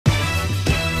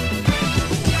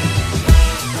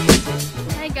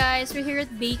guys, we're here at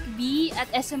BakeBe at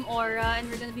SM Aura and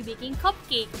we're gonna be baking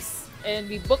cupcakes. And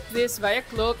we booked this via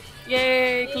Cloak.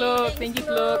 Yay, Cloak! Thank you,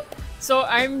 Cloak. So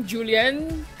I'm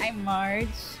Julian. I'm Marge.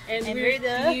 And we're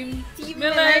the Team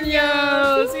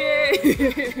Millennials!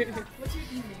 Yay! What's your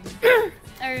team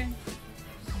name?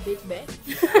 BakeBe?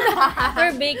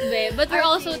 We're BakeBe, but we're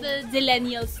also the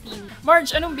Zillennials team.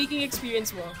 Marge, anong baking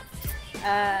experience mo?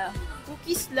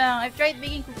 Cookies lang. I've tried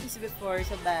baking cookies before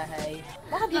sa bahay.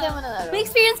 Bakit di naman nanalo? May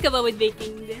experience ka ba with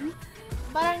baking din?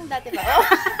 Parang dati pa.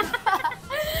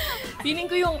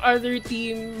 Feeling ko yung other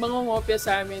team, mangongopya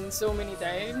sa amin so many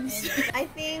times. I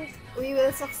think we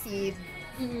will succeed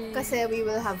kasi we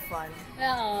will have fun.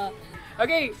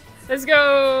 Okay, let's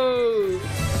go!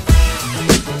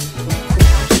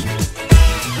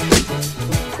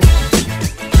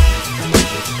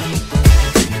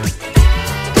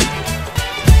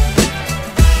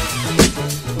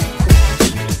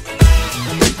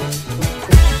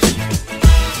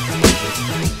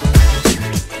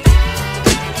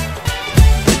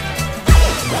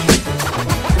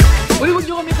 Uy, huwag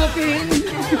niyo kami kopyahin!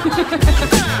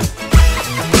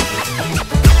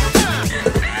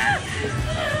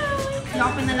 Hindi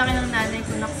ako pinalaki ng nanay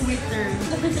ko na quitter.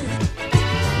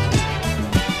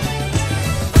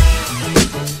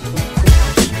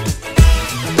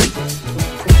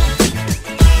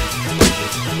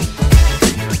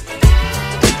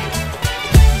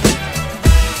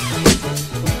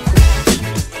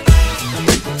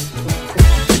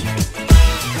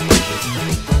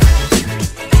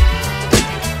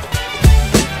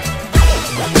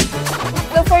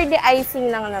 For the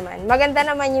icing lang naman, maganda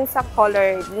naman yung sa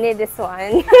color ni this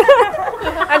one.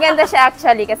 Maganda siya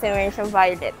actually kasi meron siyang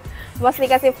violet. Mostly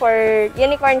kasi for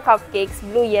unicorn cupcakes,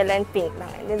 blue, yellow, and pink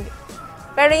lang.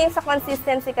 Pero yung sa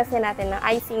consistency kasi natin ng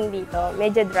icing dito,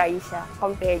 medyo dry siya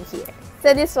compared here.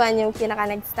 So this one yung pinaka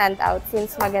nag-stand out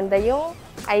since maganda yung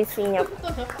icing niya.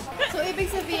 So ibig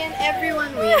sabihin,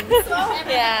 everyone wins.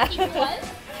 Yeah.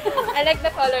 I like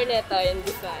the color nito in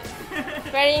this one.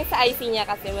 Pero yung sa icing niya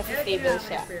kasi mas stable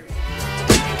siya.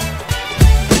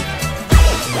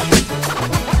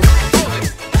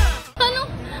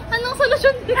 Anong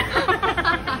solusyon din?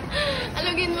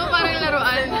 Alugin mo parang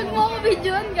laruan. Huwag mo ako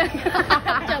videoan,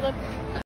 gano'n.